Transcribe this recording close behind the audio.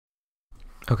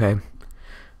Okay,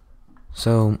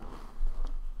 so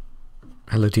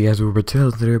hello to you guys,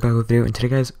 Supercell. Today we're back with a video, and today,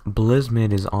 guys,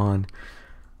 Blizmid is on,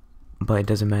 but it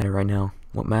doesn't matter right now.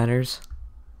 What matters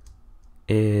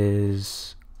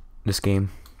is this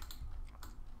game,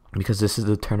 because this is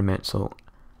the tournament. So,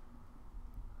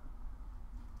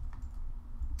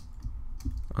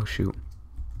 oh shoot.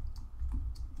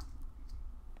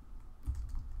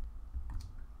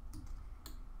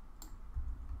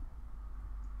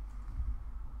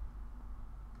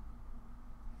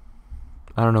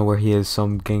 I don't know where he is, so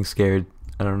I'm getting scared.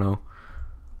 I don't know.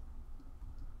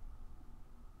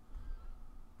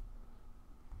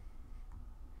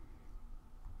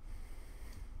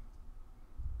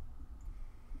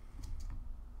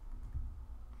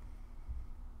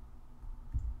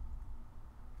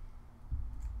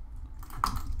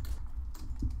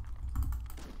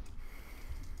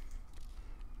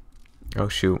 Oh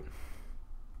shoot.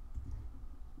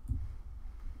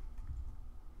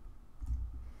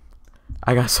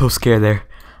 I got so scared there.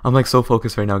 I'm like so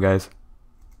focused right now, guys.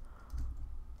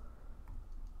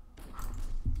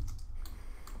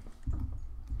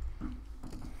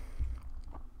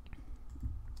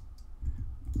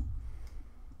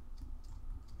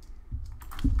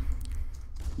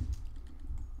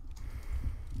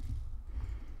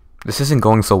 This isn't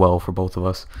going so well for both of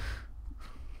us.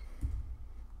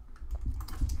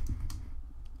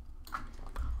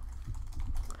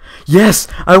 Yes!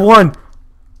 I won!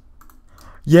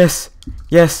 Yes!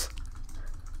 Yes!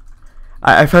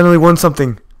 I finally won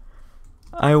something.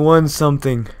 I won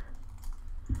something.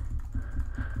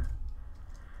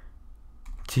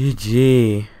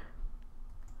 GG.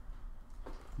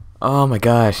 Oh my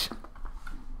gosh.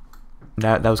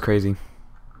 That was crazy.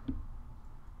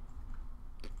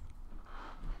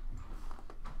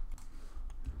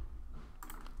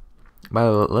 By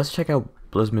the way, let's check out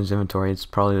Blizmid'S inventory. It's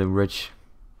probably rich.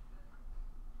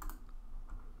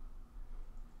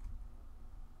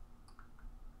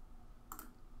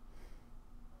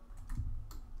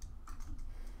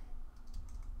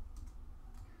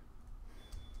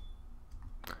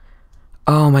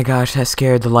 Oh my gosh, that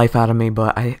scared the life out of me,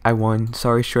 but I won.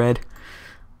 Sorry, Shred.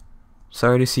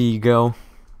 Sorry to see you go.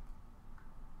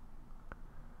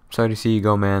 Sorry to see you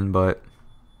go, man, but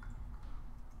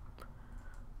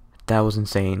that was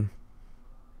insane.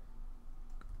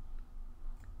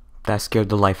 That scared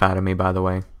the life out of me, by the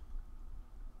way.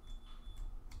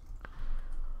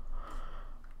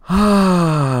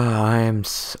 I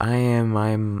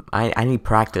need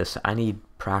practice. I need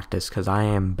practice because I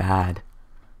am bad.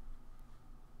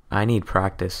 I need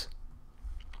practice.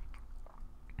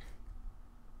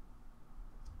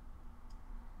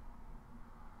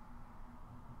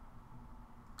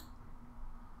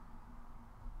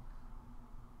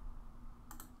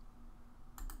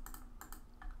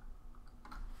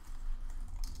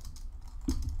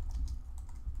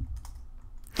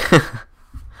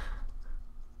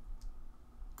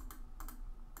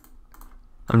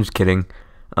 I'm just kidding.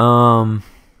 Well.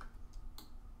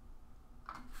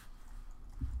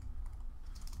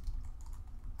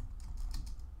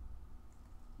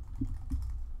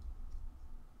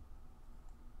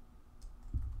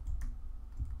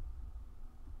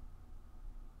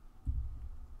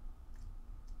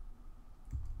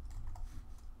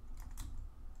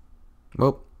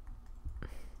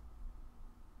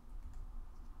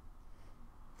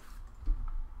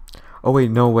 Oh wait,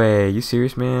 no way. You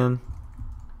serious, man?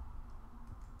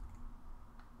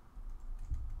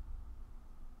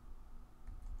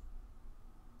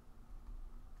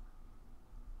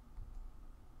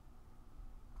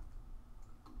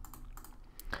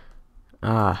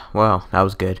 Ah, well, that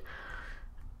was good.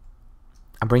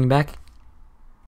 I'm bringing back